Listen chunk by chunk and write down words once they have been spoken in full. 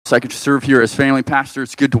So I could serve here as family pastor.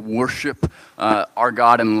 It's good to worship our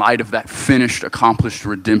God in light of that finished, accomplished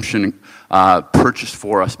redemption purchased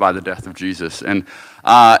for us by the death of Jesus. And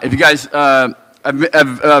if you guys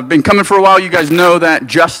have been coming for a while, you guys know that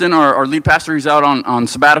Justin, our lead pastor, he's out on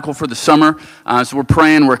sabbatical for the summer. So we're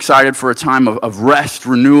praying. We're excited for a time of rest,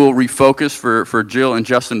 renewal, refocus for Jill and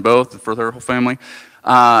Justin both, for their whole family.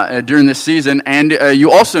 During this season. And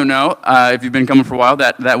you also know, if you've been coming for a while,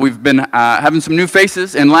 that we've been having some new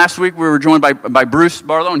faces. And last week we were joined by Bruce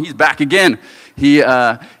Barlow, and he's back again. He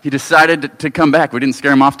decided to come back. We didn't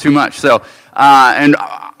scare him off too much. So,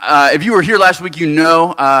 if you were here last week, you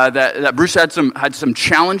know that Bruce had some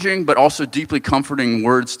challenging but also deeply comforting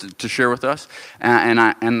words to share with us. And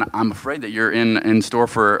I'm afraid that you're in store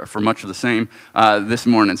for much of the same this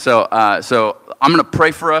morning. So I'm going to pray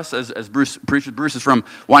for us as Bruce preaches. Bruce is from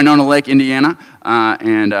Winona Lake, Indiana,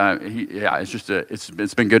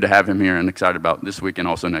 it's been good to have him here, and excited about this week and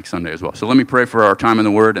also next Sunday as well. So let me pray for our time in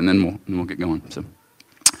the Word, and then we'll get going. So,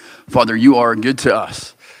 Father, you are good to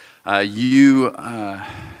us.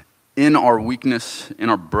 In our weakness, in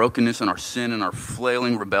our brokenness, in our sin, in our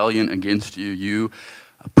flailing rebellion against you, you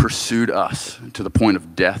pursued us to the point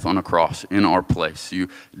of death on a cross in our place. You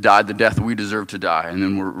died the death we deserve to die, and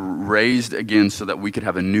then were raised again so that we could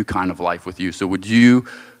have a new kind of life with you. So would you,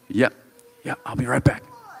 I'll be right back.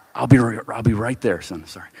 I'll be right there, son.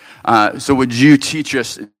 Sorry. So would you teach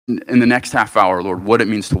us in the next half hour, Lord, what it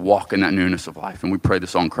means to walk in that newness of life? And we pray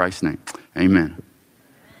this all in Christ's name. Amen.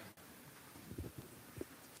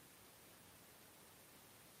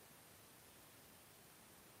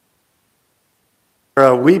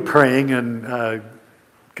 We praying, and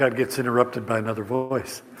God gets interrupted by another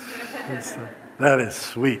voice. That is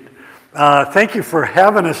sweet. Thank you for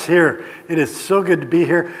having us here. It is so good to be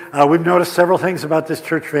here. We've noticed several things about this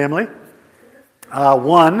church family.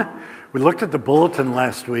 One, we looked at the bulletin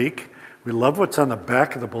last week. We love what's on the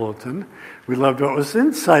back of the bulletin. We loved what was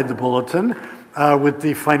inside the bulletin with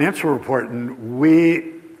the financial report. And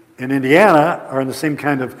we, in Indiana, are in the same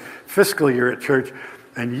kind of fiscal year at church.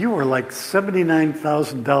 And you were like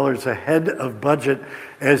 $79,000 ahead of budget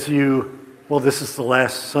as this is the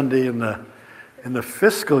last Sunday in the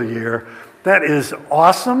fiscal year. That is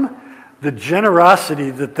awesome. The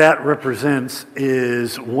generosity that represents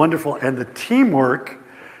is wonderful. And the teamwork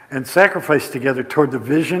and sacrifice together toward the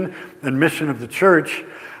vision and mission of the church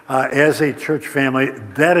as a church family,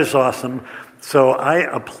 that is awesome. So I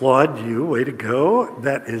applaud you. Way to go.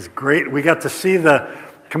 That is great. We got to see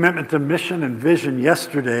the commitment to mission and vision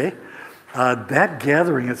yesterday. That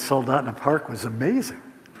gathering at Soldotna Park was amazing.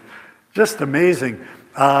 Just amazing.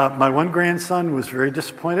 My one grandson was very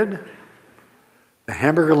disappointed. The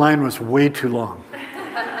hamburger line was way too long.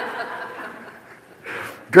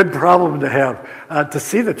 Good problem to have. To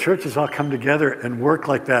see the churches all come together and work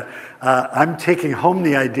like that. I'm taking home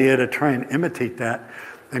the idea to try and imitate that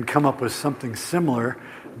and come up with something similar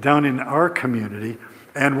down in our community.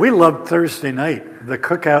 And we loved Thursday night, the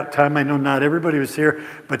cookout time. I know not everybody was here,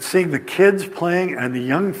 but seeing the kids playing and the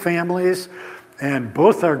young families, and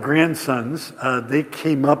both our grandsons, they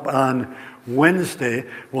came up on Wednesday.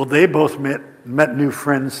 Well, they both met new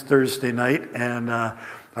friends Thursday night, and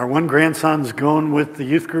our one grandson's going with the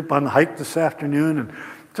youth group on the hike this afternoon, and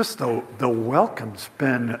just the welcome's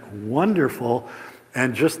been wonderful,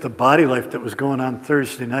 and just the body life that was going on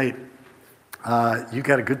Thursday night. You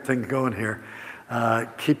got a good thing going here.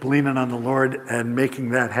 Keep leaning on the Lord and making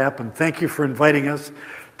that happen. Thank you for inviting us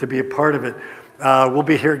to be a part of it. We'll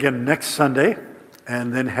be here again next Sunday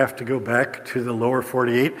and then have to go back to the lower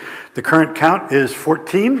 48. The current count is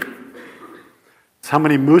 14. It's how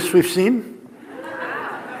many moose we've seen.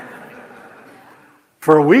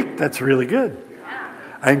 For a week, that's really good.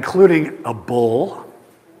 Including a bull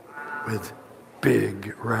with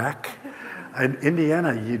big rack. In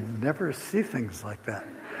Indiana, you'd never see things like that.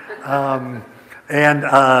 And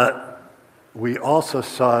we also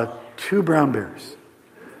saw 2 brown bears,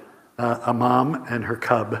 a mom and her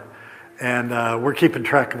cub. And we're keeping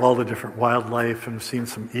track of all the different wildlife and seeing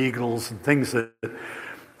some eagles and things that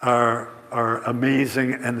are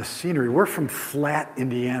amazing. And the scenery. We're from Flat,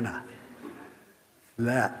 Indiana.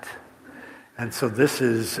 Flat. And so this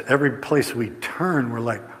is, every place we turn, we're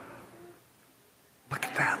like, look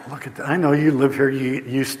at that. I know you live here, you get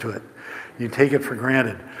used to it. You take it for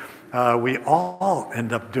granted. We all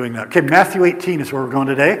end up doing that. Okay, Matthew 18 is where we're going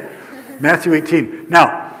today. Matthew 18.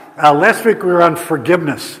 Now, last week we were on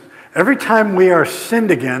forgiveness. Every time we are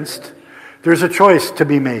sinned against, there's a choice to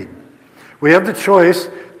be made. We have the choice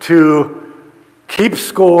to keep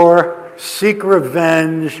score, seek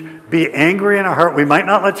revenge, be angry in our heart. We might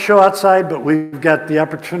not let it show outside, but we've got the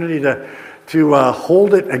opportunity to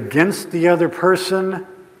hold it against the other person,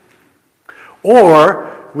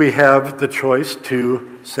 or we have the choice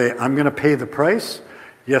to say, I'm going to pay the price.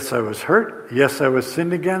 Yes, I was hurt. Yes, I was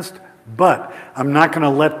sinned against, but I'm not going to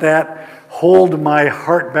let that hold my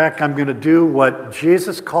heart back. I'm going to do what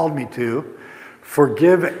Jesus called me to.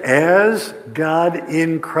 Forgive as God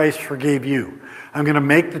in Christ forgave you. I'm going to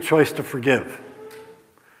make the choice to forgive.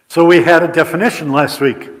 So we had a definition last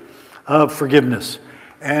week of forgiveness.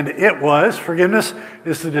 And it was, forgiveness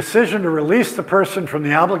is the decision to release the person from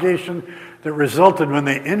the obligation that resulted when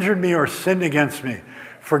they injured me or sinned against me.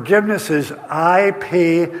 Forgiveness is, I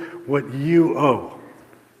pay what you owe.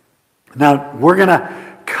 Now, we're going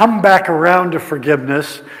to come back around to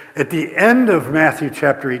forgiveness at the end of Matthew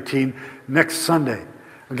chapter 18 next Sunday.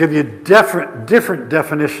 I'll give you a different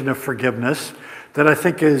definition of forgiveness that I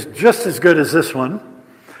think is just as good as this one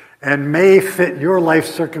and may fit your life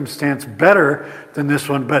circumstance better than this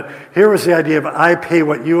one. But here was the idea of I pay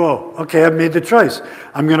what you owe. Okay, I've made the choice.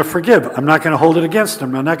 I'm going to forgive. I'm not going to hold it against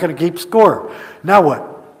them. I'm not going to keep score. Now what?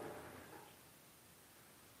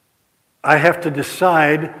 I have to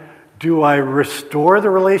decide, do I restore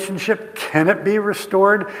the relationship? Can it be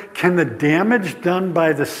restored? Can the damage done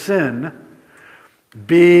by the sin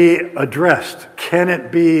be addressed? Can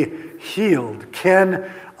it be healed?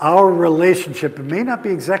 Can our relationship, it may not be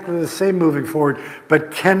exactly the same moving forward, but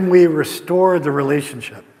can we restore the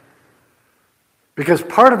relationship? Because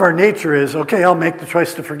part of our nature is, okay, I'll make the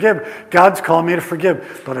choice to forgive. God's called me to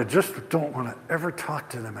forgive, but I just don't want to ever talk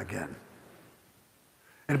to them again.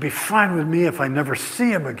 It'd be fine with me if I never see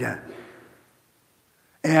him again.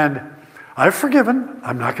 And I've forgiven.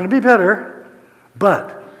 I'm not going to be better,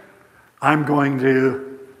 but I'm going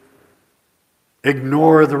to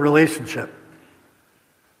ignore the relationship.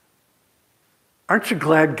 Aren't you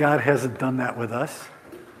glad God hasn't done that with us?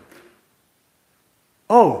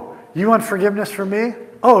 Oh, you want forgiveness from me?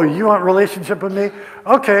 Oh, you want relationship with me?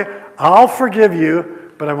 Okay, I'll forgive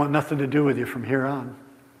you, but I want nothing to do with you from here on.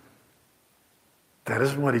 That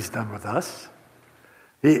isn't what he's done with us.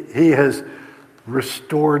 He has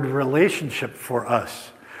restored relationship for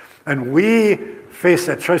us. And we face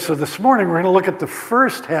that choice. So this morning we're going to look at the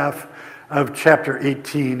first half of chapter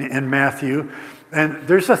 18 in Matthew. And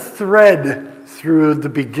there's a thread through the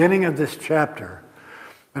beginning of this chapter.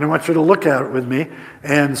 And I want you to look at it with me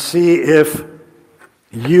and see if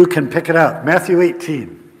you can pick it out. Matthew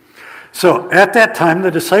 18. So at that time,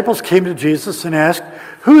 the disciples came to Jesus and asked,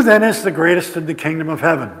 who then is the greatest in the kingdom of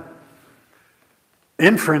heaven?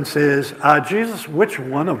 Inference is, Jesus, which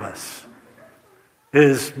one of us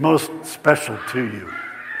is most special to you?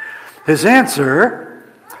 His answer,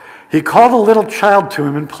 he called a little child to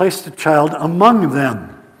him and placed the child among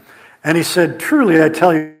them. And he said, truly, I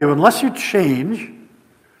tell you, unless you change,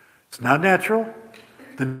 it's not natural.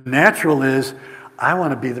 The natural is, I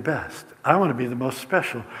want to be the best. I want to be the most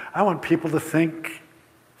special. I want people to think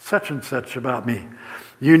such and such about me.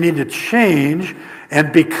 You need to change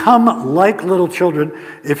and become like little children.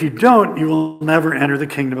 If you don't, you will never enter the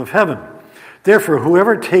kingdom of heaven. Therefore,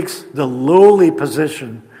 whoever takes the lowly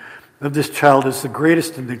position of this child is the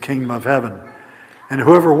greatest in the kingdom of heaven. And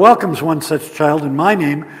whoever welcomes one such child in my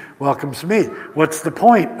name welcomes me. What's the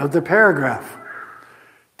point of the paragraph?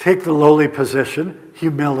 Take the lowly position,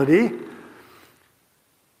 humility.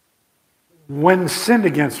 When sinned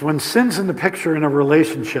against, when sin's in the picture in a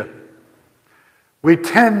relationship, we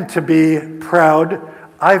tend to be proud.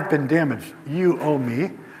 I've been damaged. You owe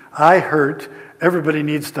me. I hurt. Everybody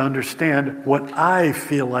needs to understand what I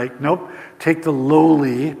feel like. Nope. Take the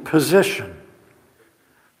lowly position.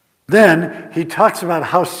 Then he talks about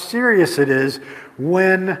how serious it is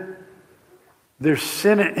when there's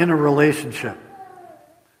sin in a relationship.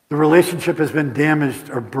 The relationship has been damaged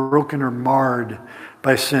or broken or marred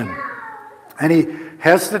by sin. And he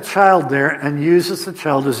has the child there and uses the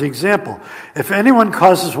child as the example. If anyone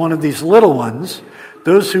causes one of these little ones,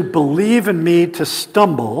 those who believe in me, to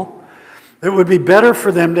stumble, it would be better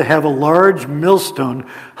for them to have a large millstone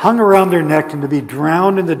hung around their neck and to be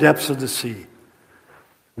drowned in the depths of the sea.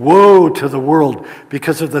 Woe to the world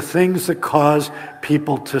because of the things that cause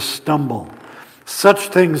people to stumble. Such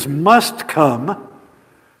things must come,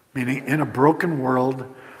 meaning in a broken world,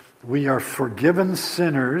 we are forgiven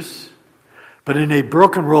sinners. But in a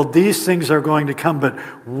broken world, these things are going to come, but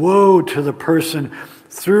woe to the person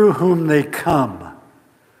through whom they come.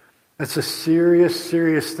 It's a serious,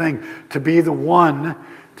 serious thing to be the one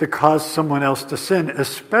to cause someone else to sin,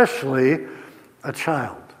 especially a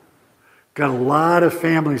child. Got a lot of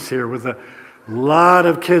families here with a lot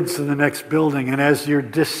of kids in the next building, and as you're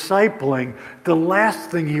discipling, the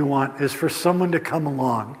last thing you want is for someone to come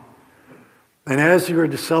along And as you are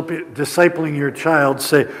discipling your child,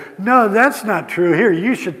 say, no, that's not true. Here,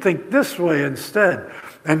 you should think this way instead.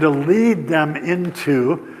 And to lead them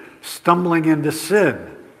into stumbling into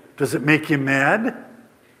sin. Does it make you mad?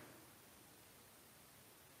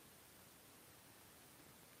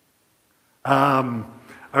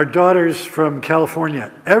 Our daughters from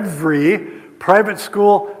California, every private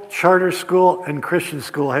school, charter school, and Christian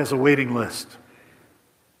school has a waiting list.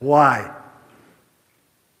 Why?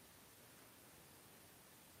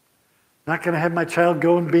 Not going to have my child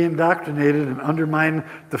go and be indoctrinated and undermine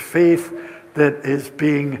the faith that is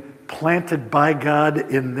being planted by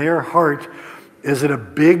God in their heart. Is it a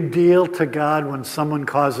big deal to God when someone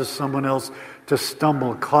causes someone else to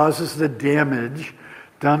stumble, causes the damage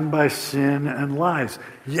done by sin and lies?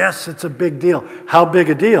 Yes, it's a big deal. How big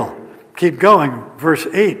a deal? Keep going. Verse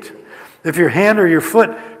 8. If your hand or your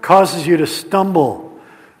foot causes you to stumble,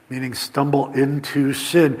 meaning stumble into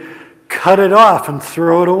sin, cut it off and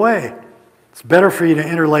throw it away. It's better for you to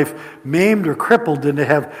enter life maimed or crippled than to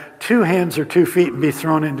have 2 hands or 2 feet and be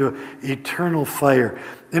thrown into eternal fire.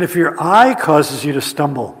 And if your eye causes you to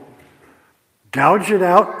stumble, gouge it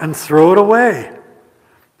out and throw it away.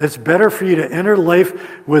 It's better for you to enter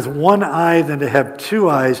life with 1 eye than to have 2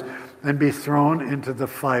 eyes and be thrown into the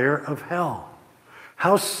fire of hell.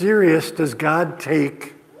 How serious does God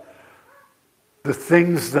take the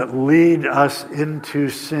things that lead us into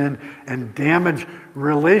sin and damage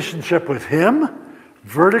relationship with Him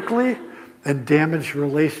vertically and damage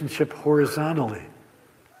relationship horizontally?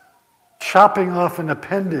 Chopping off an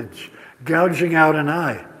appendage, gouging out an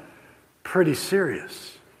eye. Pretty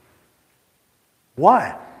serious.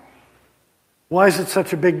 Why? Why is it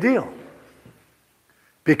such a big deal?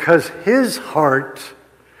 Because His heart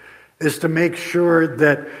is to make sure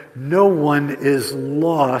that no one is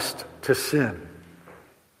lost to sin.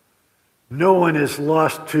 No one is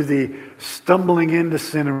lost to the stumbling into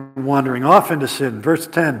sin and wandering off into sin. Verse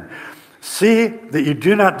 10, see that you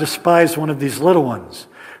do not despise one of these little ones.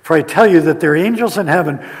 For I tell you that their angels in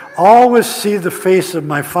heaven always see the face of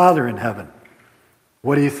my Father in heaven.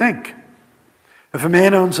 What do you think? If a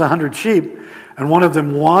man owns 100 sheep and one of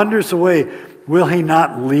them wanders away, will he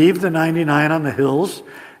not leave the 99 on the hills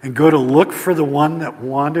and go to look for the one that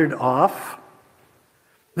wandered off?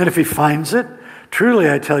 And if he finds it, truly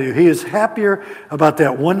I tell you, he is happier about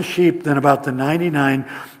that one sheep than about the 99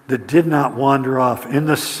 that did not wander off. In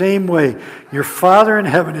the same way, your Father in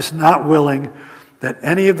heaven is not willing that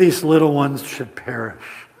any of these little ones should perish.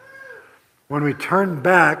 When we turn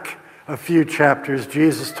back a few chapters,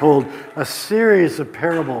 Jesus told a series of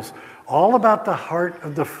parables all about the heart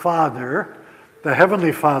of the Father, the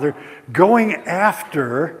Heavenly Father, going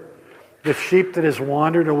after the sheep that has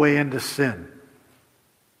wandered away into sin.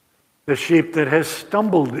 The sheep that has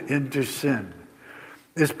stumbled into sin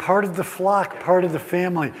is part of the flock, part of the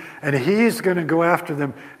family, and He's going to go after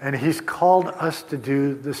them, and He's called us to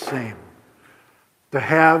do the same, to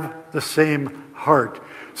have the same heart.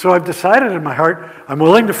 So I've decided in my heart, I'm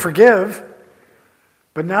willing to forgive,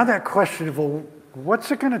 but now that question of, well,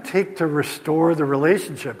 what's it going to take to restore the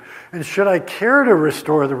relationship? And should I care to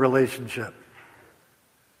restore the relationship?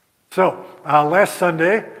 So, last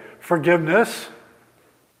Sunday, forgiveness.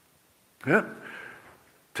 Yeah.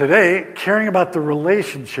 Today, caring about the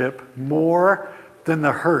relationship more than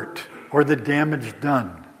the hurt or the damage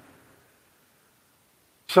done.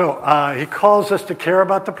 So He calls us to care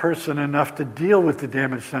about the person enough to deal with the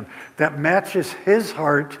damage done. That matches His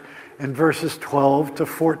heart in verses 12 to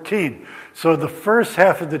 14. So the first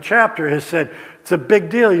half of the chapter has said, it's a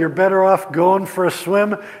big deal. You're better off going for a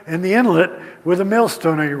swim in the inlet with a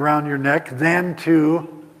millstone around your neck than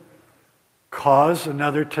to cause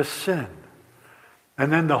another to sin.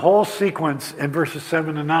 And then the whole sequence in verses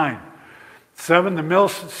 7 to 9.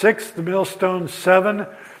 6, the millstone. 7,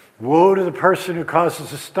 woe to the person who causes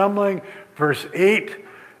the stumbling. Verse 8,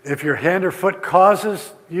 if your hand or foot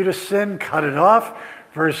causes you to sin, cut it off.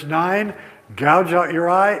 Verse 9, gouge out your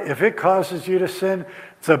eye. If it causes you to sin,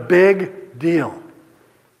 it's a big deal.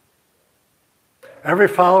 Every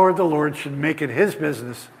follower of the Lord should make it his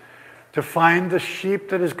business to find the sheep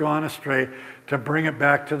that has gone astray, to bring it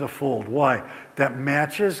back to the fold. Why? That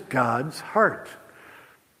matches God's heart.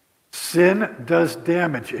 Sin does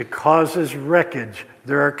damage. It causes wreckage.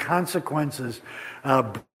 There are consequences,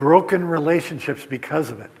 broken relationships because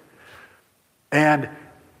of it. And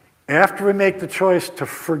after we make the choice to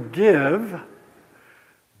forgive,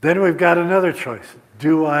 then we've got another choice.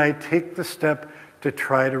 Do I take the step to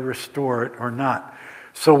try to restore it or not?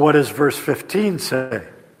 So what does verse 15 say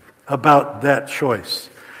about that choice?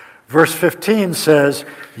 Verse 15 says,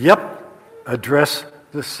 yep, address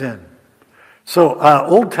the sin. So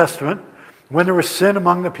Old Testament, When there was sin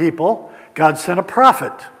among the people, God sent a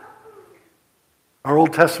prophet. Our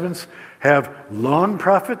Old Testaments have long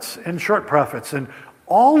prophets and short prophets, and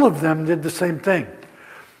all of them did the same thing.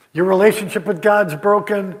 Your relationship with God's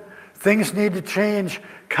broken. Things need to change.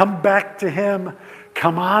 Come back to Him.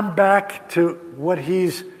 Come on back to what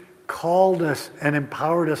He's called us and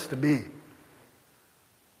empowered us to be.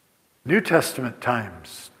 New Testament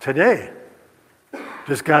times, today,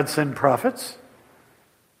 does God send prophets?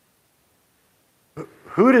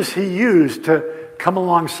 Who does He use to come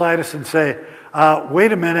alongside us and say,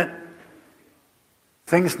 wait a minute,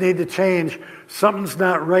 things need to change. Something's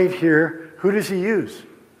not right here. Who does He use?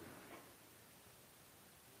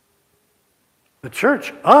 The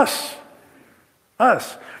church, us.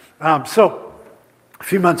 So, a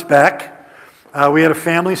few months back, we had a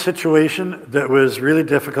family situation that was really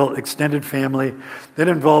difficult, extended family. It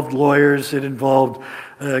involved lawyers, it involved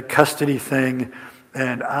a custody thing,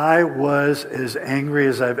 and I was as angry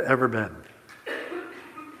as I've ever been.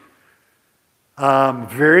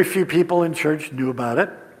 Very few people in church knew about it,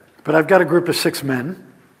 but I've got a group of 6 men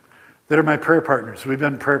that are my prayer partners. We've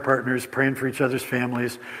been prayer partners, praying for each other's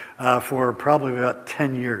families for probably about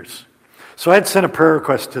 10 years. So I'd sent a prayer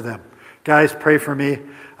request to them. Guys, pray for me.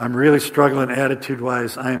 I'm really struggling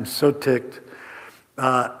attitude-wise. I am so ticked.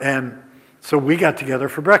 And so we got together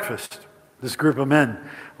for breakfast, this group of men.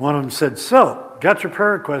 One of them said, so, got your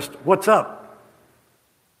prayer request. What's up?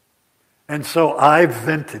 And so I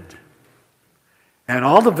vented. And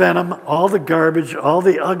all the venom, all the garbage, all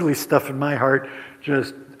the ugly stuff in my heart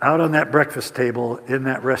just out on that breakfast table in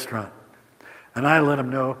that restaurant. And I let them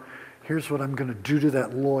know, here's what I'm going to do to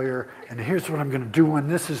that lawyer, and here's what I'm going to do when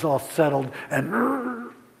this is all settled. And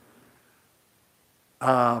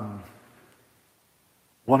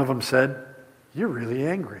one of them said, you're really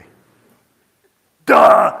angry.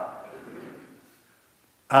 Duh!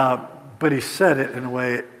 But he said it in a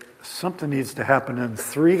way, something needs to happen. And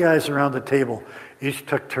 3 guys around the table each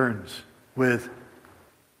took turns with,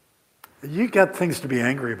 you got things to be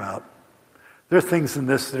angry about. There are things in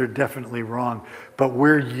this that are definitely wrong. But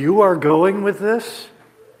where you are going with this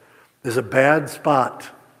is a bad spot.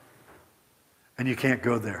 And you can't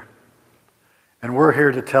go there. And we're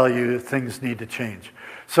here to tell you things need to change.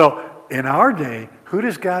 So in our day, who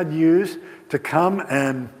does God use to come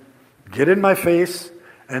and get in my face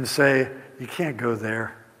and say, you can't go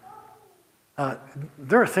there?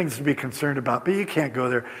 There are things to be concerned about, but you can't go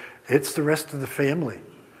there. It's the rest of the family.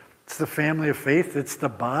 It's the family of faith. It's the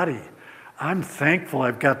body. I'm thankful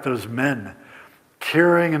I've got those men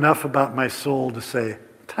caring enough about my soul to say,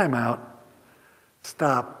 time out,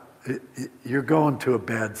 stop. You're going to a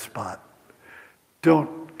bad spot.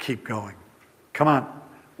 Don't keep going. Come on,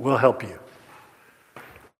 we'll help you.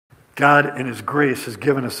 God in His grace has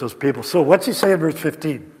given us those people. So what's He say in verse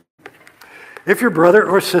 15? If your brother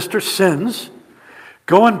or sister sins,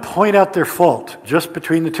 go and point out their fault just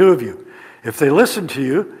between the two of you. If they listen to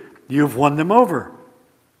you, you've won them over.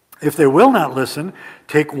 If they will not listen,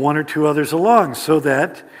 take 1 or 2 others along, so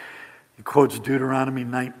that, he quotes Deuteronomy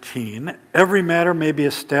 19, every matter may be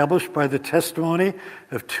established by the testimony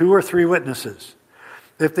of 2 or 3 witnesses.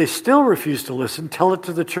 If they still refuse to listen, tell it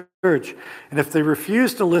to the church. And if they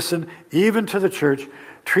refuse to listen, even to the church,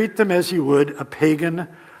 treat them as you would a pagan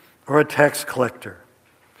or a tax collector.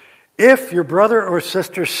 If your brother or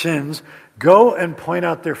sister sins, go and point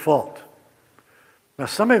out their fault. Now,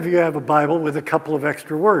 some of you have a Bible with a couple of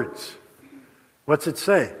extra words. What's it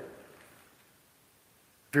say?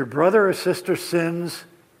 If your brother or sister sins,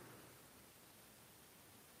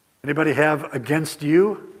 anybody have against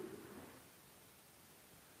you?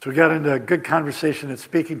 So we got into a good conversation at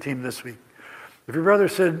speaking team this week. If your brother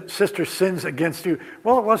or sister sins against you,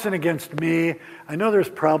 well, it wasn't against me. I know there's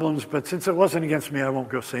problems, but since it wasn't against me, I won't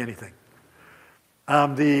go say anything.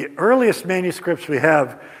 The earliest manuscripts we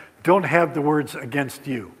have don't have the words against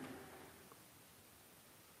you.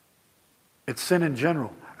 It's sin in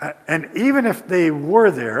general. And even if they were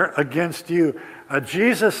there against you,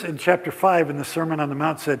 Jesus in chapter 5 in the Sermon on the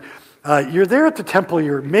Mount said, you're there at the temple,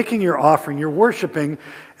 you're making your offering, you're worshiping,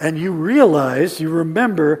 and you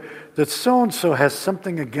remember that so-and-so has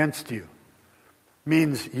something against you.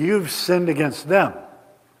 Means you've sinned against them.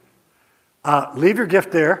 Leave your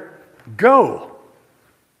gift there. Go.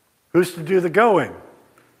 Who's to do the going?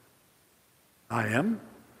 I am.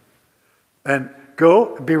 And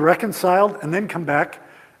go, be reconciled, and then come back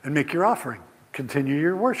and make your offering. Continue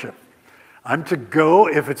your worship. I'm to go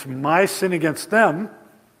if it's my sin against them.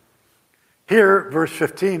 Here, verse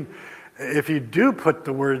 15, if you do put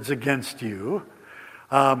the words against you,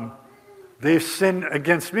 they've sinned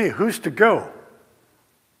against me. Who's to go?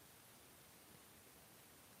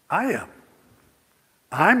 I am.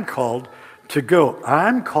 I'm called to go.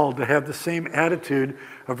 I'm called to have the same attitude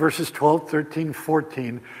of verses 12, 13,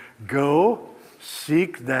 14. Go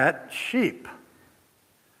seek that sheep.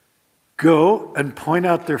 Go and point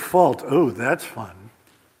out their fault. Oh, that's fun.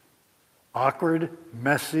 Awkward,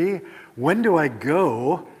 messy. When do I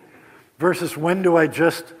go versus when do I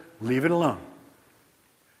just leave it alone?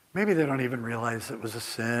 Maybe they don't even realize it was a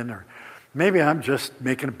sin, or maybe I'm just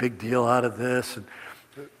making a big deal out of this. And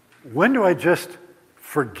when do I just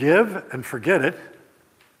forgive and forget it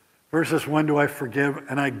versus when do I forgive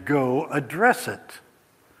and I go address it?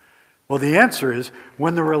 Well, the answer is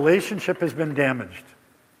when the relationship has been damaged,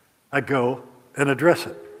 I go and address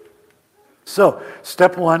it. So,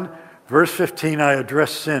 step 1, verse 15, I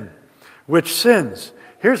address sin. Which sins?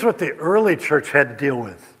 Here's what the early church had to deal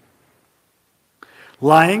with.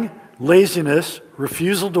 Lying, laziness,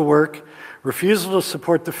 refusal to work, refusal to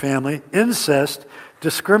support the family, incest,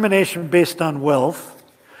 discrimination based on wealth,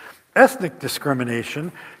 ethnic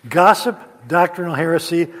discrimination, gossip, doctrinal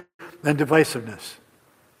heresy, and divisiveness.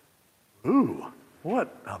 Ooh,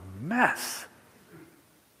 what a mess.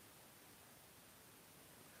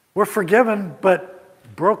 We're forgiven,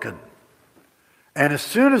 but broken. And as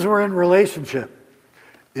soon as we're in relationship,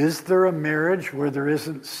 is there a marriage where there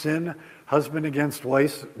isn't sin, husband against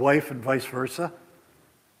wife and vice versa?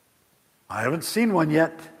 I haven't seen one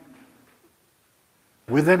yet.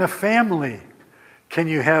 Within a family, can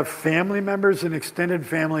you have family members and extended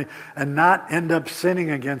family and not end up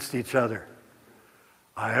sinning against each other?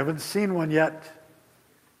 I haven't seen one yet.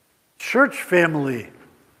 Church family,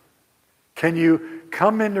 can you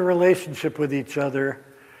come into relationship with each other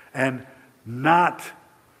and not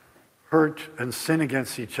hurt and sin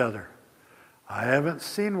against each other? I haven't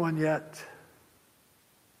seen one yet.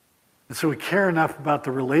 And so we care enough about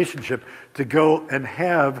the relationship to go and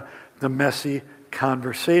have the messy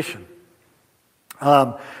conversation.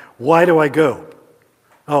 Why do I go?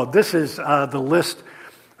 Oh, this is the list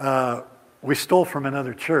we stole from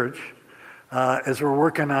another church as we're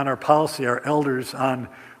working on our policy, our elders, on,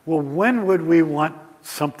 well, when would we want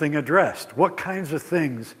something addressed? What kinds of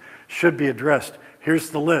things should be addressed? Here's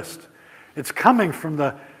the list. It's coming from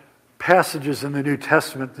the passages in the New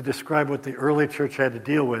Testament that describe what the early church had to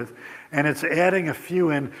deal with, and it's adding a few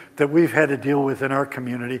in that we've had to deal with in our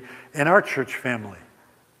community, in our church family.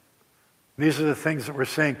 These are the things that we're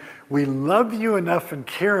saying. We love you enough and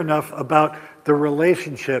care enough about the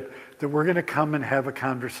relationship that we're going to come and have a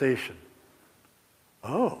conversation.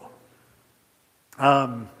 Oh.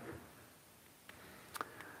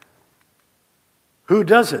 Who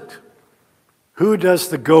does it? Who does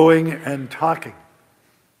the going and talking?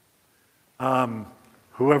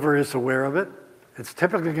 Whoever is aware of it. It's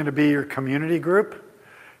typically going to be your community group,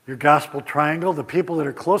 your gospel triangle, the people that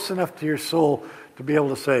are close enough to your soul to be able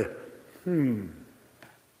to say,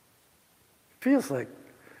 feels like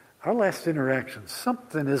our last interaction,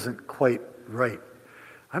 something isn't quite right.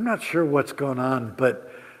 I'm not sure what's going on,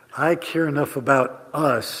 but I care enough about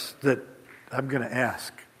us that I'm going to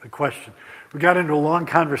ask the question. We got into a long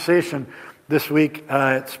conversation this week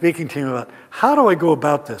at speaking team about how do I go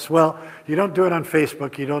about this? Well, you don't do it on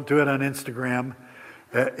Facebook. You don't do it on Instagram.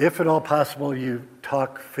 If at all possible, you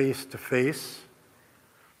talk face to face.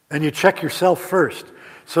 And you check yourself first.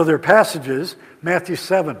 So there are passages, Matthew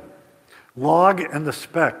 7, log and the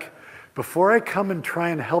speck. Before I come and try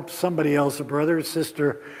and help somebody else, a brother or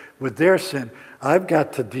sister, with their sin, I've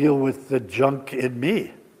got to deal with the junk in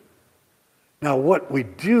me. Now, what we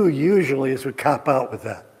do usually is we cop out with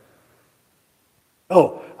that.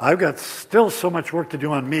 Oh, I've got still so much work to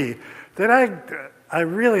do on me that I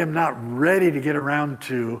really am not ready to get around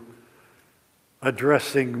to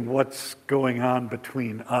addressing what's going on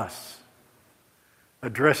between us.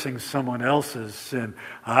 Addressing someone else's sin.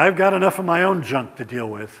 I've got enough of my own junk to deal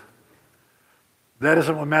with. That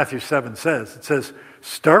isn't what Matthew 7 says. It says,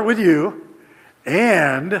 start with you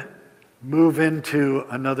and move into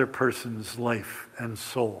another person's life and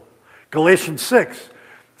soul. Galatians 6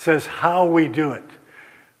 says how we do it.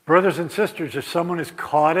 Brothers and sisters, if someone is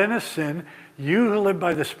caught in a sin, you who live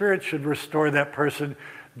by the Spirit should restore that person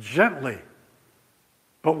gently.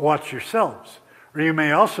 But watch yourselves, or you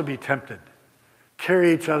may also be tempted.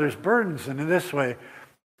 Carry each other's burdens, and in this way,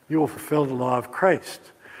 you will fulfill the law of Christ.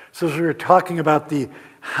 So as we were talking about the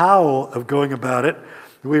how of going about it,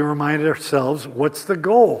 we reminded ourselves, what's the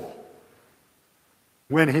goal?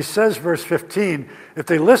 When he says, verse 15, if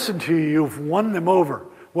they listen to you, you've won them over.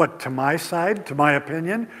 What, to my side, to my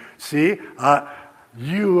opinion? See,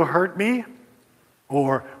 you hurt me,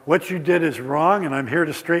 or what you did is wrong and I'm here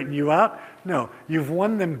to straighten you out. No, you've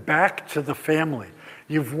won them back to the family.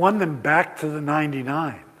 You've won them back to the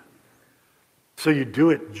 99. So you do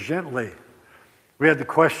it gently. We had the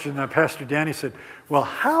question, Pastor Danny said, well,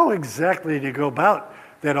 how exactly do you go about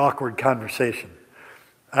that awkward conversation?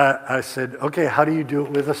 I said, okay, how do you do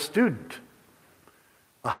it with a student?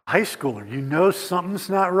 A high schooler. You know something's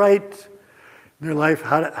not right in their life.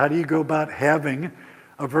 How do you go about having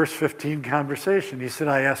a verse 15 conversation? He said,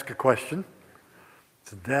 I ask a question. I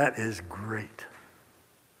said, that is great.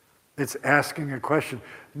 It's asking a question.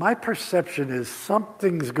 My perception is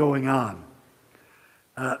something's going on.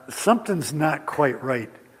 Something's not quite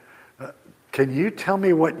right. Can you tell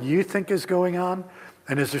me what you think is going on?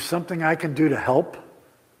 And is there something I can do to help?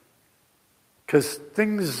 Because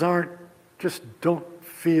things don't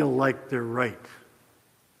feel like they're right.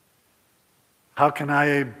 How can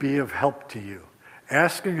I be of help to you?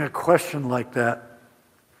 Asking a question like that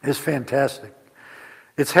is fantastic.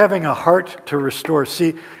 It's having a heart to restore.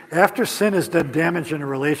 See, after sin has done damage in a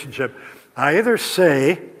relationship, I either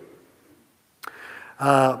say,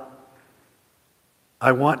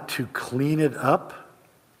 I want to clean it up,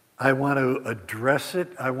 I want to address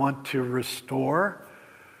it, I want to restore,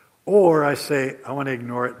 or I say, I want to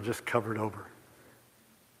ignore it and just cover it over.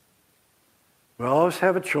 We always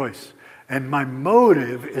have a choice. And my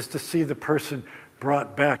motive is to see the person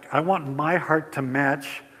brought back. I want my heart to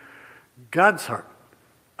match God's heart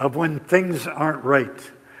of when things aren't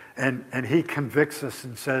right. And he convicts us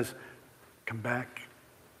and says, come back.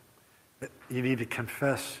 You need to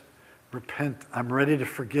confess, repent. I'm ready to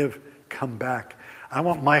forgive. Come back. I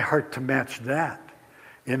want my heart to match that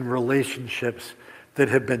in relationships that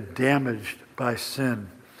have been damaged by sin.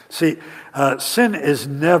 See, sin is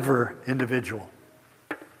never individual.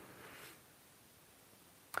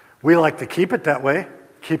 We like to keep it that way,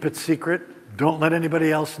 keep it secret, don't let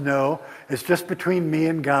anybody else know. It's just between me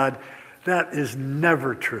and God. That is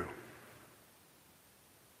never true.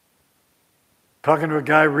 Talking to a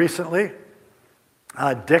guy recently,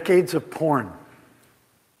 decades of porn.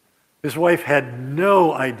 His wife had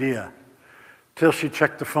no idea till she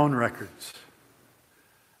checked the phone records.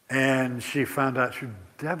 And she found out she was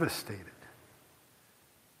devastated.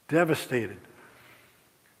 Devastated.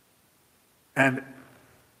 And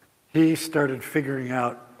he started figuring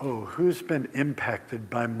out, who's been impacted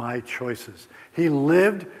by my choices? He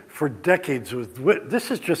lived for decades with, this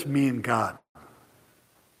is just me and God.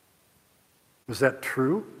 Was that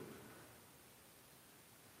true?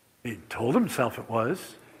 He told himself it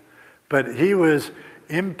was. But he was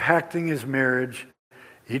impacting his marriage,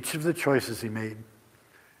 each of the choices he made,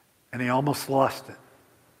 and he almost lost it.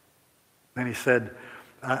 Then he said,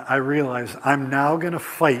 I realize I'm now going to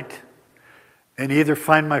fight and either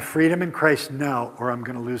find my freedom in Christ now or I'm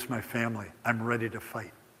going to lose my family. I'm ready to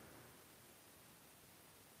fight.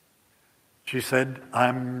 She said,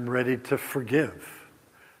 I'm ready to forgive.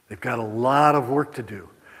 They've got a lot of work to do.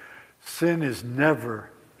 Sin is never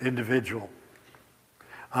individual.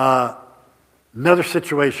 Another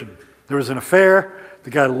situation. There was an affair. The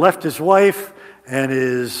guy left his wife and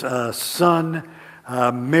his son,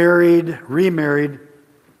 remarried.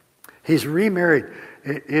 He's remarried.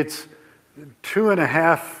 It's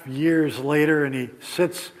 2.5 years later, and he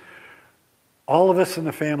sits all of us in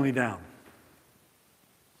the family down.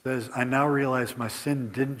 Says, I now realize my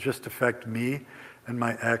sin didn't just affect me and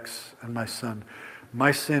my ex and my son.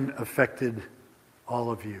 My sin affected all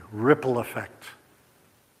of you. Ripple effect.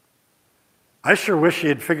 I sure wish he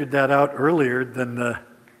had figured that out earlier than the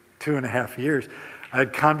 2.5 years. I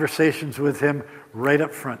had conversations with him right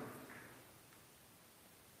up front.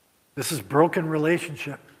 This is broken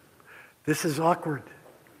relationship. This is awkward.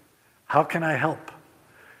 How can I help?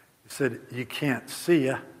 He said, you can't. See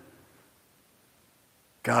ya.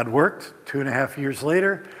 God worked. 2.5 years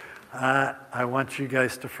later, I want you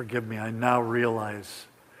guys to forgive me. I now realize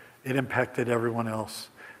it impacted everyone else.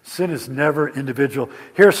 Sin is never individual.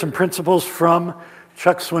 Here are some principles from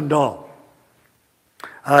Chuck Swindoll.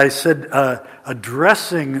 I said,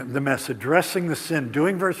 addressing the mess, addressing the sin,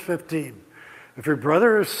 doing verse 15. If your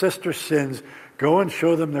brother or sister sins, go and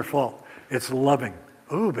show them their fault. It's loving.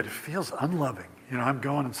 Ooh, but it feels unloving. I'm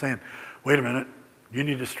going and saying, wait a minute, you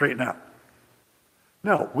need to straighten out.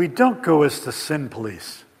 No, we don't go as the sin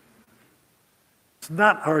police. It's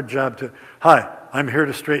not our job to, hi, I'm here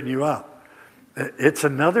to straighten you out. It's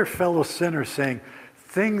another fellow sinner saying,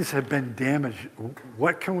 things have been damaged.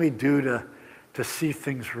 What can we do to see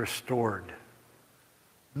things restored?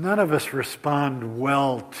 None of us respond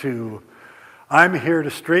well to, I'm here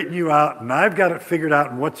to straighten you out, and I've got it figured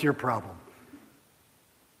out, and what's your problem?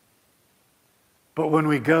 But when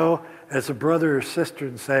we go as a brother or sister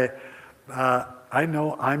and say, I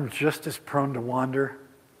know I'm just as prone to wander,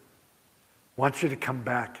 I want you to come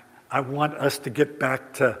back. I want us to get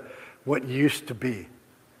back to what used to be,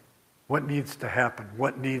 what needs to happen,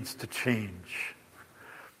 what needs to change.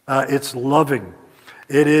 It's loving.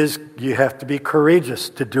 You have to be courageous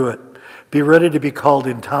to do it. Be ready to be called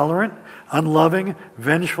intolerant, unloving,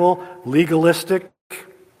 vengeful, legalistic.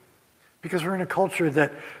 Because we're in a culture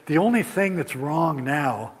that the only thing that's wrong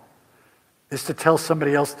now is to tell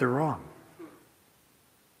somebody else they're wrong.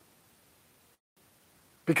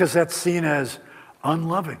 Because that's seen as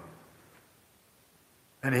unloving.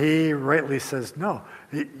 And he rightly says, no,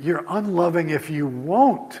 you're unloving if you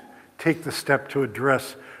won't take the step to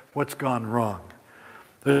address what's gone wrong.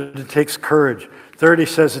 It takes courage. Third, he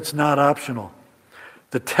says it's not optional.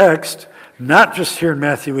 The text, not just here in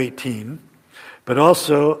Matthew 18, but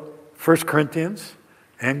also 1 Corinthians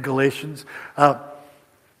and Galatians,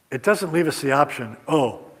 it doesn't leave us the option,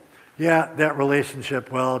 that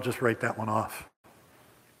relationship, well, I'll just write that one off.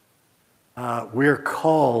 We're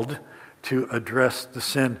called to address the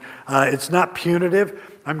sin. It's not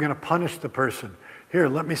punitive. I'm going to punish the person. Here,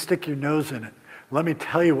 let me stick your nose in it. Let me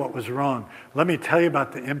tell you what was wrong. Let me tell you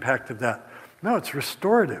about the impact of that. No, it's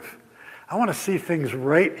restorative. I want to see things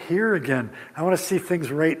right here again. I want to see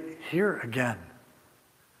things right here again.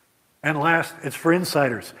 And last, it's for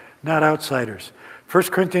insiders, not outsiders. 1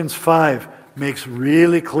 Corinthians 5 makes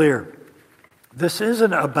really clear. This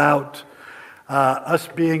isn't about us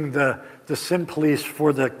being the sin police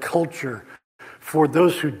for the culture, for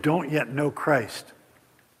those who don't yet know Christ.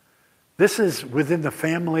 This is within the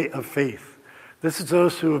family of faith. This is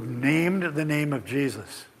those who have named the name of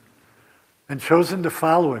Jesus and chosen to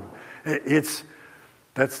follow him.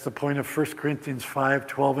 That's the point of 1 Corinthians 5,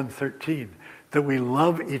 12, and 13, that we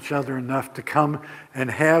love each other enough to come and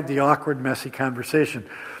have the awkward, messy conversation.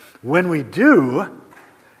 When we do,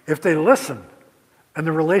 if they listen and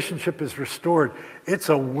the relationship is restored, it's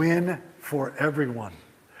a win for everyone.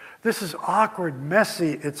 This is awkward,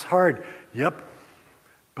 messy, it's hard. Yep.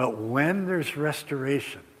 But when there's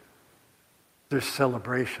restoration, there's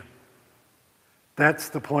celebration. That's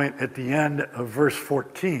the point at the end of verse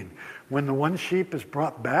 14. When the one sheep is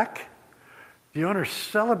brought back, the owner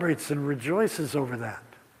celebrates and rejoices over that.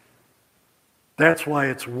 That's why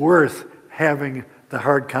it's worth having the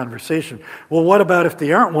hard conversation. Well, what about if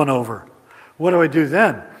they aren't won over? What do I do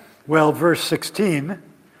then? Well, verse 16,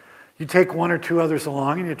 you take one or two others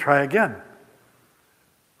along and you try again.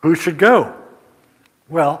 Who should go?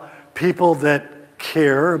 Well, people that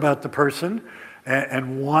care about the person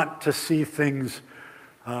and want to see things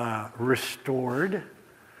restored.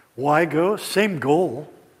 Why go? Same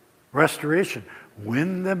goal, restoration.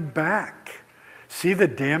 Win them back. See the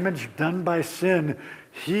damage done by sin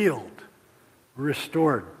healed,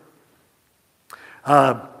 restored.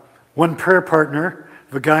 One prayer partner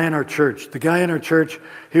of a guy in our church. The guy in our church,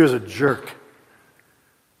 he was a jerk.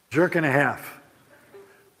 Jerk and a half.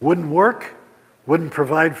 Wouldn't work, wouldn't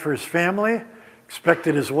provide for his family,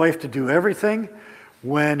 expected his wife to do everything.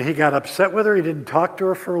 When he got upset with her, he didn't talk to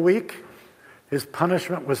her for a week. His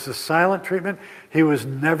punishment was the silent treatment. He was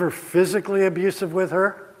never physically abusive with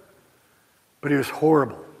her, but he was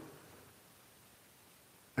horrible.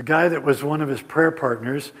 A guy that was one of his prayer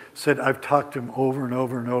partners said, I've talked to him over and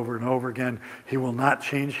over and over and over again. He will not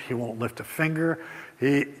change. He won't lift a finger.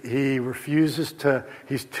 He refuses to,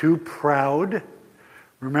 he's too proud.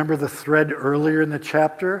 Remember the thread earlier in the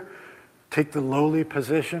chapter? Take the lowly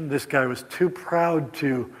position. This guy was too proud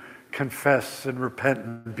to confess and repent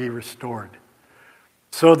and be restored.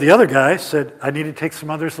 So the other guy said, I need to take some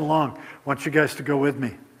others along. I want you guys to go with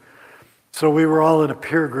me. So we were all in a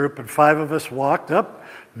peer group, and 5 of us walked up,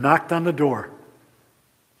 knocked on the door.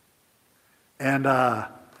 And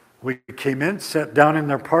we came in, sat down in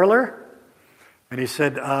their parlor, and he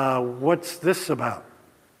said, what's this about?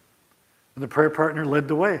 And the prayer partner led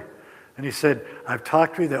the way. And he said, I've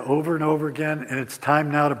talked with you over and over again, and it's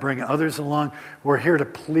time now to bring others along. We're here to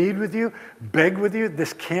plead with you, beg with you.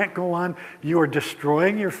 This can't go on. You are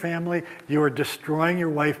destroying your family. You are destroying your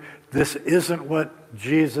wife. This isn't what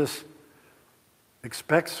Jesus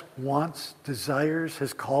expects, wants, desires,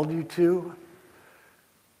 has called you to.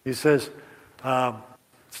 He says,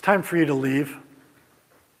 it's time for you to leave. I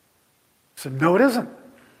said, no, it isn't.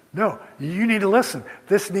 No, you need to listen.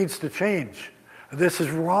 This needs to change. This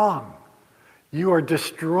is wrong. You are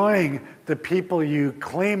destroying the people you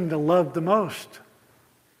claim to love the most.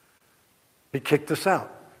 He kicked us out,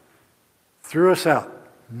 threw us out.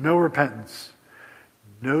 No repentance,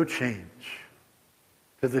 no change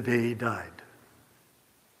to the day he died.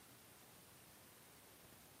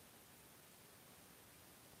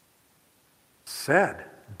 Sad.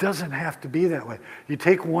 Doesn't have to be that way. You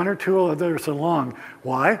take one or two others along.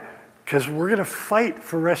 Why? Because we're going to fight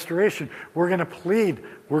for restoration. We're going to plead.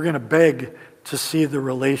 We're going to beg to see the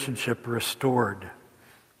relationship restored.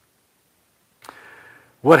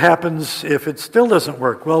 What happens if it still doesn't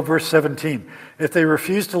work? Well, verse 17. If they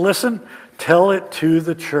refuse to listen, tell it to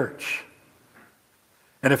the church.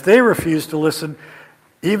 And if they refuse to listen,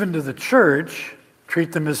 even to the church,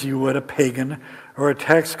 treat them as you would a pagan or a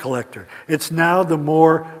tax collector. It's now the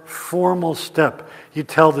more formal step. You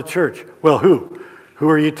tell the church. Well, who? Who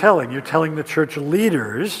are you telling? You're telling the church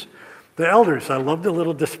leaders, the elders. I love the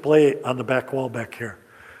little display on the back wall back here.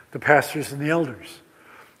 The pastors and the elders.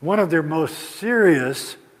 One of their most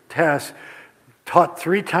serious tasks, taught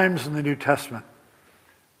 3 times in the New Testament.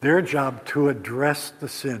 Their job to address the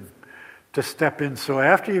sin, to step in. So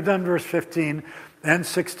after you've done verse 15 and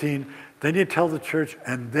 16, then you tell the church,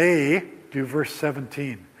 and they do verse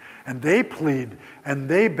 17. And they plead, and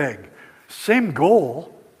they beg. Same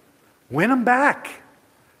goal, win them back.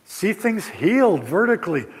 See things healed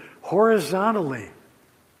vertically, horizontally.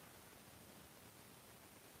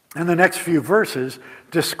 And the next few verses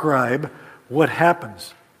describe what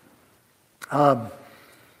happens.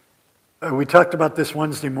 We talked about this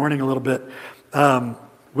Wednesday morning a little bit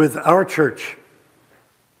with our church.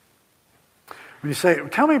 When you say,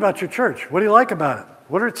 tell me about your church. What do you like about it?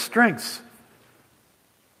 What are its strengths?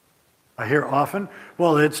 I hear often,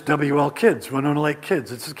 well, it's WL Kids, Winona Lake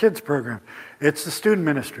Kids. It's a kids program. It's the student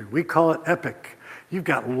ministry. We call it EPIC. You've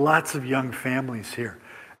got lots of young families here.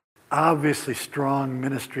 Obviously strong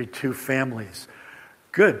ministry to families.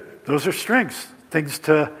 Good. Those are strengths. Things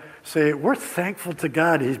to say, we're thankful to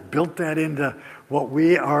God. He's built that into what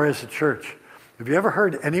we are as a church. Have you ever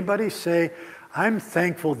heard anybody say, I'm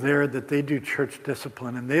thankful there that they do church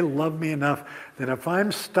discipline and they love me enough that if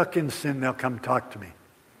I'm stuck in sin, they'll come talk to me?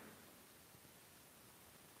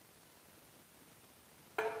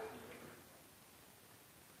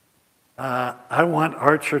 I want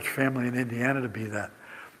our church family in Indiana to be that.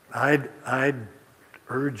 I'd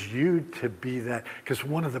urge you to be that, because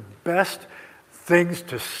one of the best things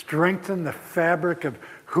to strengthen the fabric of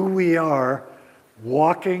who we are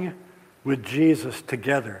walking with Jesus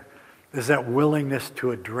together is that willingness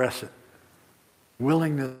to address it.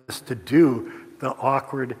 Willingness to do the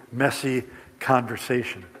awkward, messy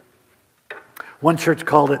conversation. One church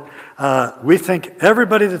called it, we think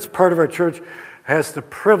everybody that's part of our church has the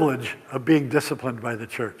privilege of being disciplined by the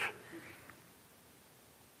church.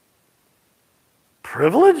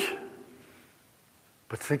 Privilege?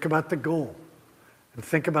 But think about the goal, and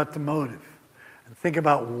think about the motive, and think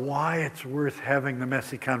about why it's worth having the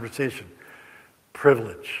messy conversation.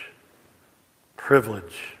 Privilege.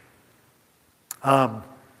 Privilege. The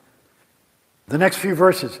next few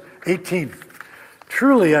verses, 18.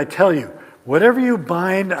 Truly, I tell you, whatever you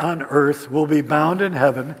bind on earth will be bound in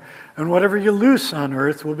heaven, and whatever you loose on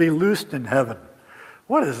earth will be loosed in heaven.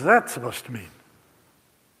 What is that supposed to mean?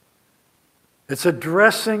 It's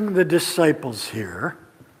addressing the disciples here.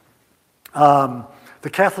 The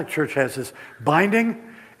Catholic Church has this. Binding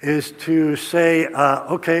is to say,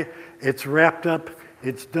 okay, it's wrapped up,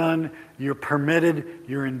 it's done, you're permitted,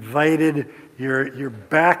 you're invited, you're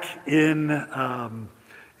back in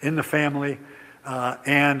the family.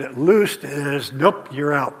 And loosed is, nope,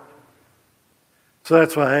 you're out. So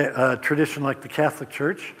that's why a tradition like the Catholic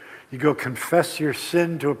Church, you go confess your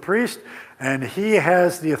sin to a priest, and he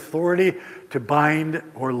has the authority to bind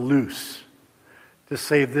or loose. To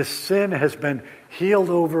say this sin has been healed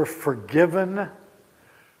over, forgiven,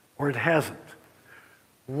 or it hasn't.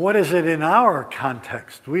 What is it in our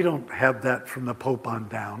context? We don't have that from the Pope on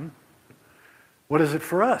down. What is it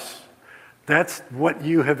for us? That's what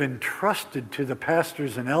you have entrusted to the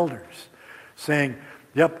pastors and elders, saying,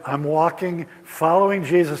 yep, I'm walking, following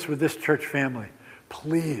Jesus with this church family.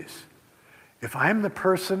 Please, if I'm the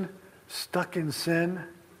person stuck in sin,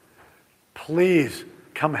 please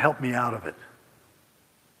come help me out of it.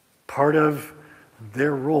 Part of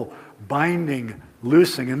their role, binding,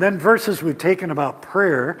 loosing. And then verses we've taken about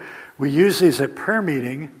prayer, we use these at prayer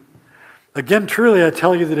meeting. Again, truly I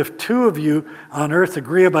tell you that if 2 of you on earth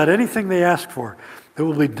agree about anything they ask for, it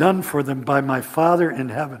will be done for them by my Father in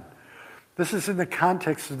heaven. This is in the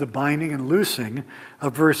context of the binding and loosing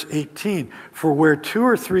of verse 18. For where 2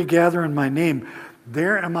 or 3 gather in my name,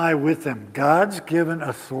 there am I with them. God's given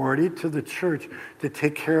authority to the church to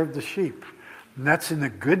take care of the sheep. And that's in the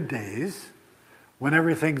good days, when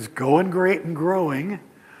everything's going great and growing.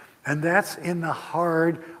 And that's in the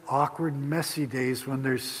hard, awkward, messy days when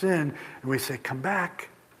there's sin. And we say, come back.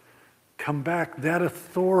 Come back. That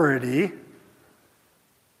authority,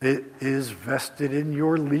 it is vested in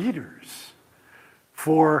your leaders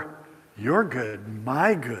for your good,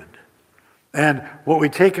 my good. And what we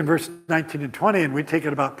take in verse 19 and 20, and we take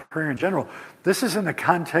it about prayer in general, this is in the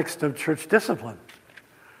context of church discipline,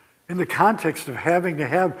 in the context of having to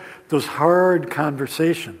have those hard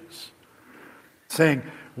conversations, saying,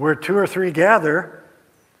 where two or three gather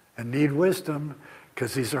and need wisdom,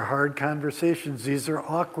 because these are hard conversations, these are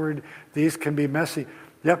awkward, these can be messy.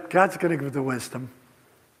 Yep, God's going to give the wisdom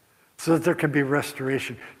so that there can be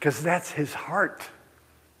restoration, because that's his heart.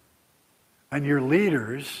 And your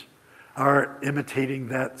leaders are imitating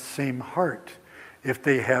that same heart if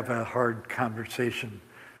they have a hard conversation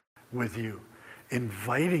with you,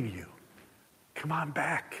 inviting you. Come on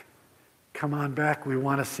back. Come on back. We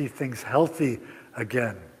want to see things healthy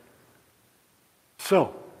again.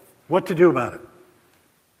 So, what to do about it?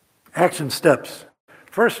 Action steps.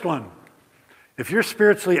 First one, if you're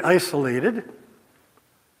spiritually isolated,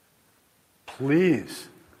 please,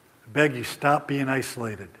 I beg you, stop being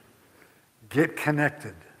isolated. Get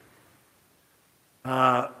connected.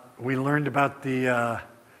 We learned about the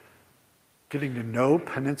getting to know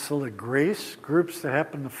Peninsula Grace groups that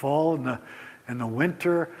happen in the fall and the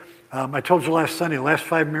winter. I told you last Sunday, the last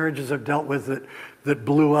 5 marriages I've dealt with that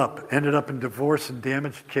blew up, ended up in divorce and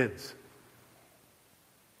damaged kids.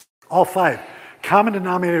 All 5. Common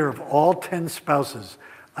denominator of all 10 spouses,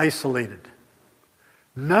 isolated.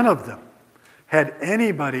 None of them had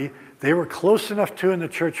anybody they were close enough to in the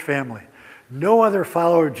church family. No other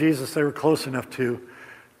follower of Jesus they were close enough to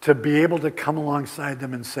be able to come alongside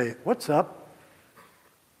them and say, what's up?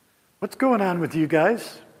 What's going on with you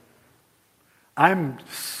guys? I'm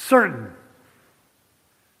certain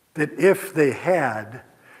that if they had,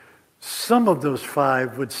 some of those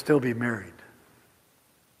 5 would still be married.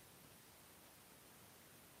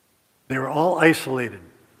 They were all isolated.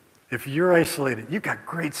 If you're isolated, you've got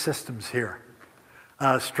great systems here,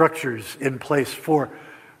 structures in place for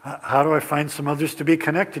how do I find some others to be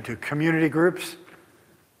connected to? Community groups?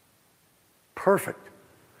 Perfect.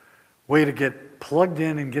 Way to get plugged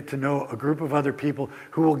in and get to know a group of other people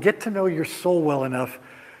who will get to know your soul well enough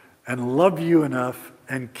and love you enough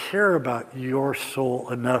and care about your soul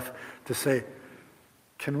enough to say,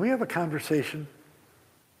 can we have a conversation?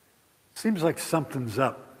 Seems like something's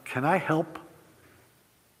up. Can I help?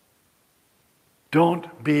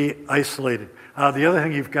 Don't be isolated. The other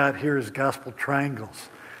thing you've got here is gospel triangles.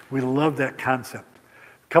 We love that concept.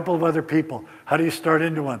 A couple of other people. How do you start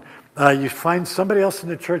into one? You find somebody else in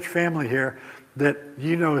the church family here that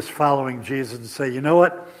you know is following Jesus and say, you know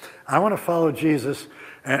what? I want to follow Jesus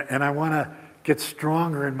and I want to get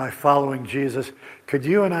stronger in my following Jesus. Could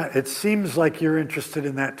you and I, it seems like you're interested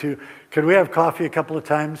in that too. Could we have coffee a couple of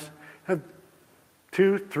times? Have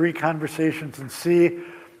 2, 3 conversations and see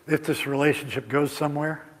if this relationship goes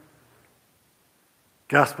somewhere?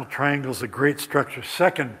 Gospel triangle is a great structure.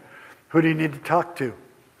 Second, who do you need to talk to?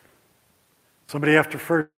 Somebody after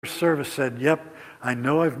first service said, yep, I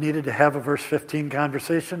know I've needed to have a verse 15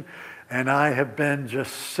 conversation, and I have been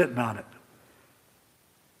just sitting on it.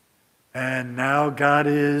 And now God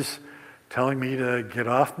is telling me to get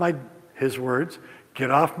off his words,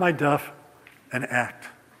 get off my duff, and act,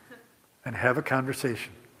 and have a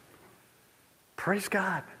conversation. Praise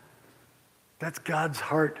God. That's God's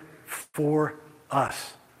heart for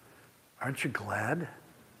us. Aren't you glad?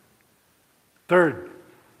 Third,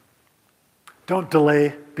 don't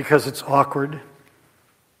delay because it's awkward.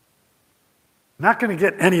 Not going to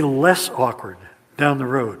get any less awkward down the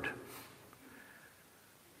road.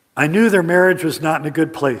 I knew their marriage was not in a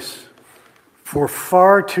good place. For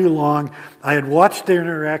far too long, I had watched their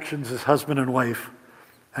interactions as husband and wife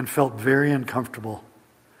and felt very uncomfortable.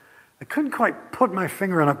 I couldn't quite put my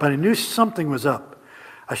finger on it, but I knew something was up.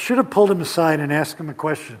 I should have pulled him aside and asked him a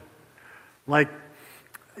question. Like,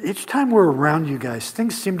 each time we're around you guys,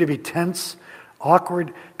 things seem to be tense,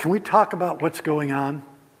 awkward. Can we talk about what's going on?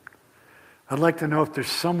 I'd like to know if there's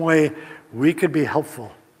some way we could be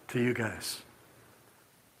helpful to you guys.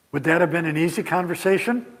 Would that have been an easy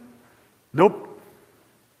conversation? Nope.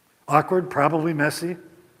 Awkward, probably messy.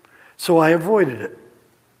 So I avoided it.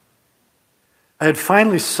 I had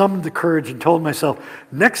finally summoned the courage and told myself,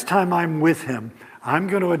 next time I'm with him, I'm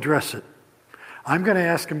going to address it. I'm going to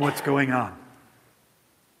ask him what's going on.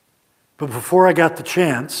 But before I got the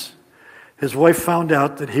chance, his wife found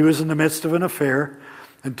out that he was in the midst of an affair,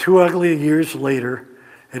 and 2 ugly years later,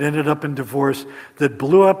 it ended up in divorce that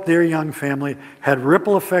blew up their young family, had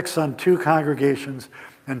ripple effects on 2 congregations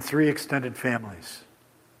and 3 extended families.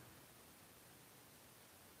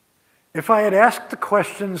 If I had asked the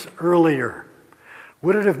questions earlier,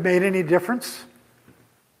 would it have made any difference?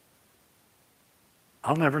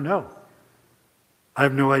 I'll never know. I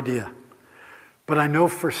have no idea. But I know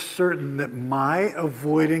for certain that my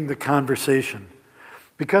avoiding the conversation,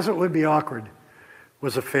 because it would be awkward,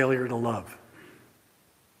 was a failure to love.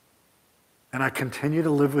 And I continue to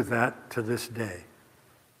live with that to this day.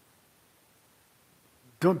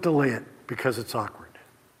 Don't delay it because it's awkward.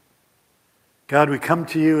 God, we come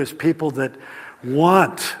to you as people that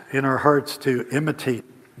want in our hearts to imitate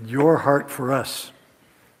your heart for us.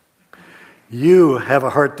 You have a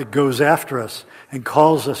heart that goes after us and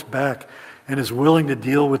calls us back and is willing to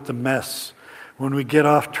deal with the mess when we get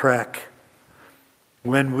off track,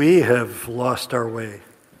 when we have lost our way.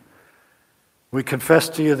 We confess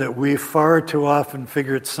to you that we far too often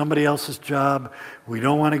figure it's somebody else's job. We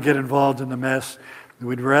don't want to get involved in the mess.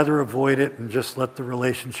 We'd rather avoid it and just let the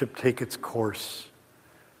relationship take its course.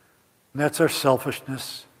 And that's our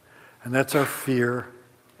selfishness, and that's our fear.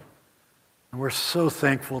 And we're so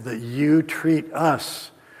thankful that you treat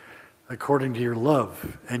us according to your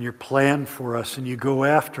love and your plan for us, and you go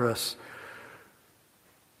after us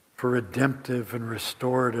for redemptive and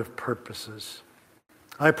restorative purposes.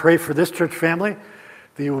 I pray for this church family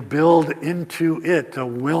that you will build into it a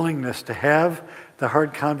willingness to have the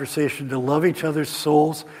hard conversation, to love each other's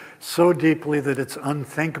souls so deeply that it's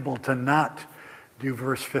unthinkable to not do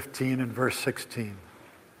verse 15 and verse 16.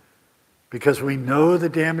 Because we know the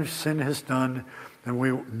damage sin has done, and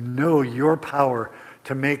we know your power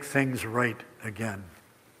to make things right again.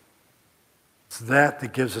 It's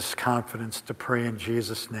that gives us confidence to pray in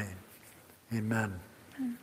Jesus' name. Amen.